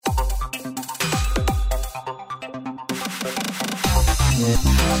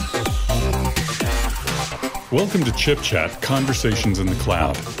Welcome to Chip Chat Conversations in the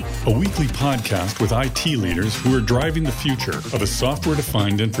Cloud, a weekly podcast with IT leaders who are driving the future of a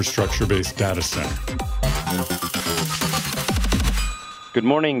software-defined infrastructure-based data center. Good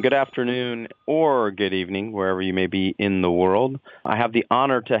morning, good afternoon, or good evening, wherever you may be in the world. I have the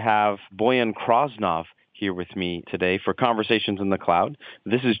honor to have Boyan Krasnov here with me today for Conversations in the Cloud.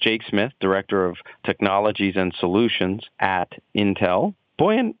 This is Jake Smith, Director of Technologies and Solutions at Intel.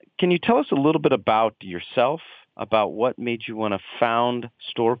 Boyan, can you tell us a little bit about yourself, about what made you want to found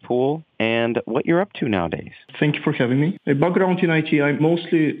StorePool, and what you're up to nowadays? Thank you for having me. My background in IT, I'm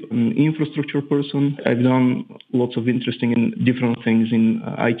mostly an infrastructure person. I've done lots of interesting and different things in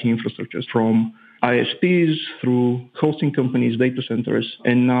IT infrastructures, from ISPs through hosting companies, data centers,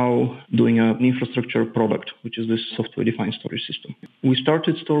 and now doing an infrastructure product, which is this software-defined storage system. We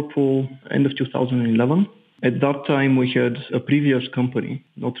started StorePool end of 2011. At that time, we had a previous company,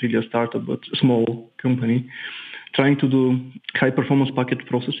 not really a startup, but a small company, trying to do high-performance packet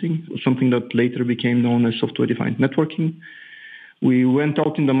processing, something that later became known as software-defined networking. We went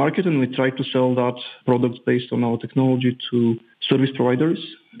out in the market and we tried to sell that product based on our technology to service providers,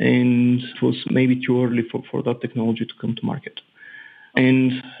 and it was maybe too early for that technology to come to market.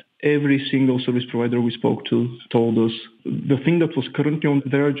 And every single service provider we spoke to told us the thing that was currently on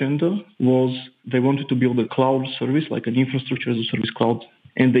their agenda was they wanted to build a cloud service, like an infrastructure as a service cloud,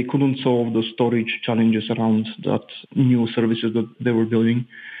 and they couldn't solve the storage challenges around that new services that they were building.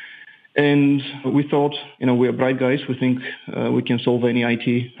 And we thought, we are bright guys. We think we can solve any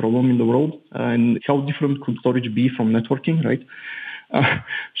IT problem in the world. And how different could storage be from networking, right?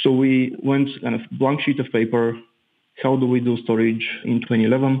 So we went kind of blank sheet of paper. How do we do storage in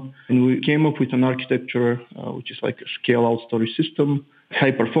 2011? And we came up with an architecture, which is like a scale-out storage system,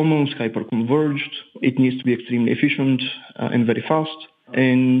 high performance, hyper-converged. It needs to be extremely efficient and very fast.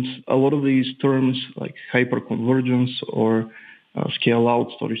 And a lot of these terms like hyper-convergence or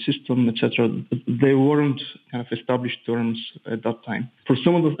scale-out storage system, etc., they weren't kind of established terms at that time. For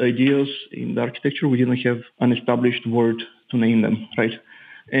some of the ideas in the architecture, we didn't have an established word to name them, right?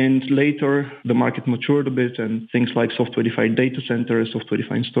 And later, the market matured a bit, and things like software-defined data center,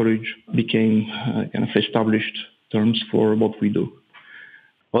 software-defined storage became kind of established terms for what we do.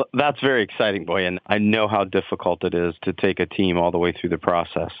 Well, that's very exciting, Boyan. I know how difficult it is to take a team all the way through the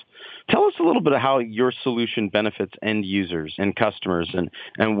process. Tell us a little bit of how your solution benefits end users and customers,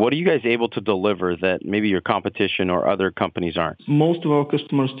 and what are you guys able to deliver that maybe your competition or other companies aren't? Most of our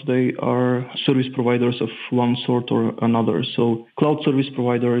customers today are service providers of one sort or another. So cloud service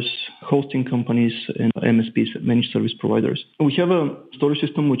providers, hosting companies, and MSPs, managed service providers. We have a storage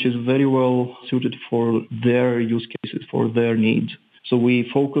system which is very well suited for their use cases, for their needs. So we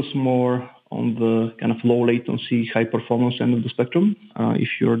focus more on the kind of low latency, high performance end of the spectrum. If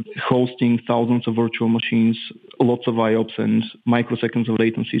you're hosting thousands of virtual machines, lots of IOPS and microseconds of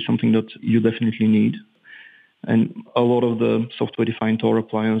latency is something that you definitely need. And a lot of the software-defined or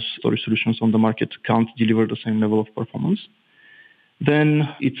appliance storage solutions on the market can't deliver the same level of performance. Then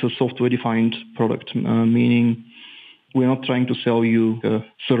it's a software-defined product, meaning we're not trying to sell you a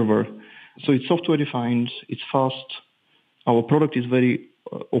server. So it's software-defined, it's fast. Our product is very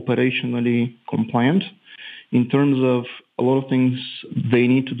operationally compliant in terms of a lot of things they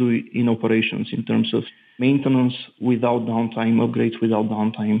need to do in operations, in terms of maintenance without downtime, upgrades without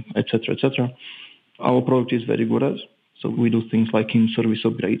downtime, etc., etc. Our product is very good at. So we do things like in-service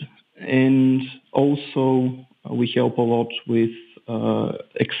upgrade. And also we help a lot with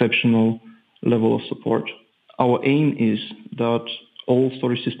exceptional level of support. Our aim is that all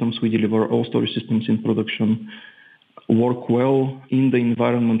storage systems we deliver, all storage systems in production, work well in the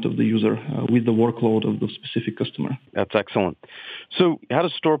environment of the user with the workload of the specific customer. That's excellent. So how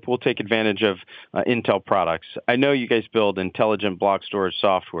does StorePool take advantage of Intel products? I know you guys build intelligent block storage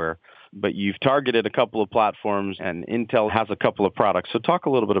software, but you've targeted a couple of platforms and Intel has a couple of products. So talk a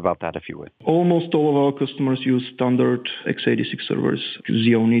little bit about that, if you would. Almost all of our customers use standard x86 servers,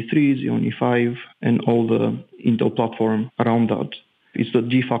 Xeon E3, Xeon E5, and all the Intel platform around that. It's the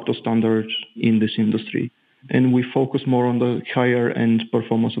de facto standard in this industry. And we focus more on the higher end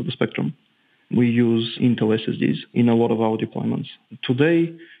performance of the spectrum. We use Intel SSDs in a lot of our deployments.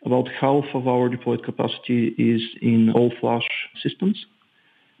 Today, about half of our deployed capacity is in all-flash systems.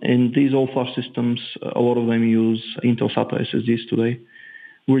 And these all-flash systems, a lot of them use Intel SATA SSDs today.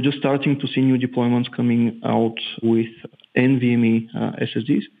 We're just starting to see new deployments coming out with NVMe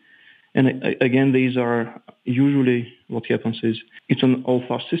SSDs. And again, these are usually what happens is it's an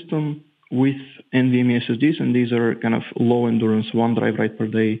all-flash system with NVMe SSDs, and these are kind of low endurance, one drive write per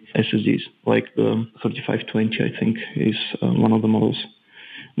day SSDs, like the 3520, I think, is one of the models.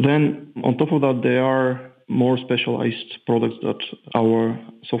 Then on top of that, there are more specialized products that our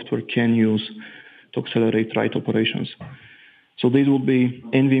software can use to accelerate write operations. So these would be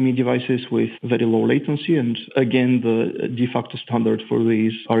NVMe devices with very low latency. And again, the de facto standard for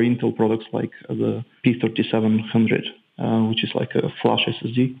these are Intel products like the P3700, which is like a flash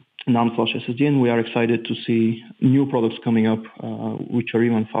SSD, non-flash SSD. And we are excited to see new products coming up, which are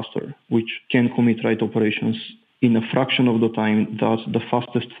even faster, which can commit write operations in a fraction of the time that the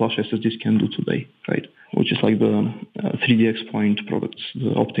fastest flash SSDs can do today, right? Which is like the 3D XPoint products,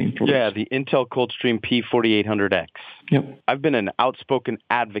 the Optane products. Yeah, the Intel Coldstream P4800X. Yep. I've been an outspoken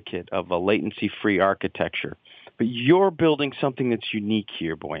advocate of a latency-free architecture, but you're building something that's unique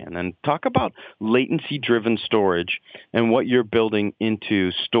here, Boyan. And talk about latency-driven storage and what you're building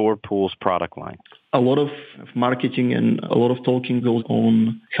into StorePool's product line. A lot of marketing and a lot of talking goes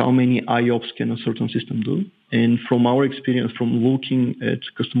on how many IOPS can a certain system do. And from our experience, from looking at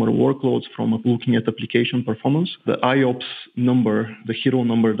customer workloads, from looking at application performance, the IOPS number, the hero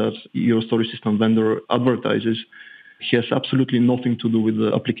number that your storage system vendor advertises, has absolutely nothing to do with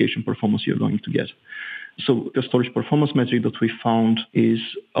the application performance you're going to get. So the storage performance metric that we found is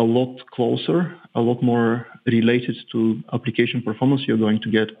a lot closer, a lot more related to application performance you're going to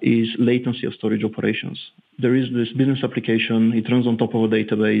get is latency of storage operations. There is this business application, it runs on top of a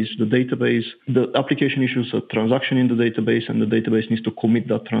database. The application issues a transaction in the database and the database needs to commit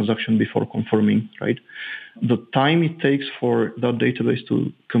that transaction before confirming, right? The time it takes for that database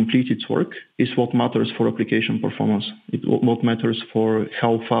to complete its work is what matters for application performance. What matters for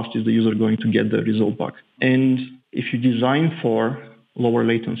how fast is the user going to get the result back. And if you design for lower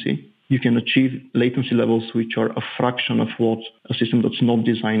latency, you can achieve latency levels which are a fraction of what a system that's not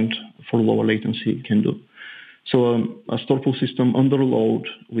designed for lower latency can do. So a StorePool system under load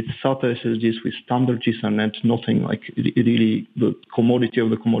with SATA SSDs, with standard Ethernet, nothing like really the commodity of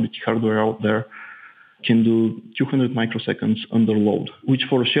the commodity hardware out there, can do 200 microseconds under load, which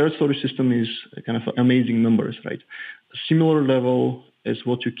for a shared storage system is kind of amazing numbers, right? A similar level as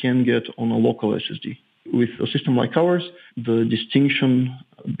what you can get on a local SSD. With a system like ours, the distinction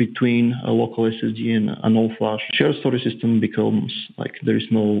between a local SSD and an all-flash shared storage system becomes like there is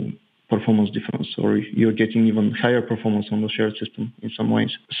no performance difference, or you're getting even higher performance on the shared system in some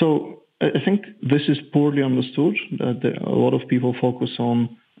ways. So I think this is poorly understood, that a lot of people focus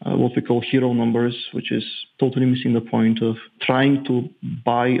on what we call hero numbers, which is totally missing the point of trying to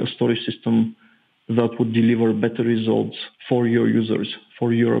buy a storage system that would deliver better results for your users,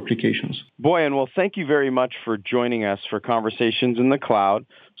 for your applications. Boyan, well, thank you very much for joining us for Conversations in the Cloud.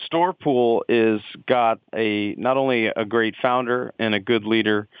 StorePool is got not only a great founder and a good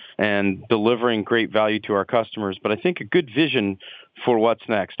leader and delivering great value to our customers, but I think a good vision for what's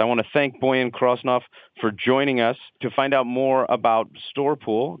next. I want to thank Boyan Krosnov for joining us. To find out more about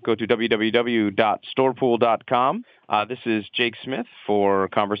StorePool, go to www.storepool.com. This is Jake Smith for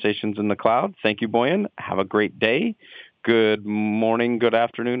Conversations in the Cloud. Thank you, Boyan. Have a great day. Good morning, good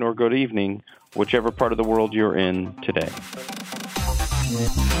afternoon, or good evening, whichever part of the world you're in today.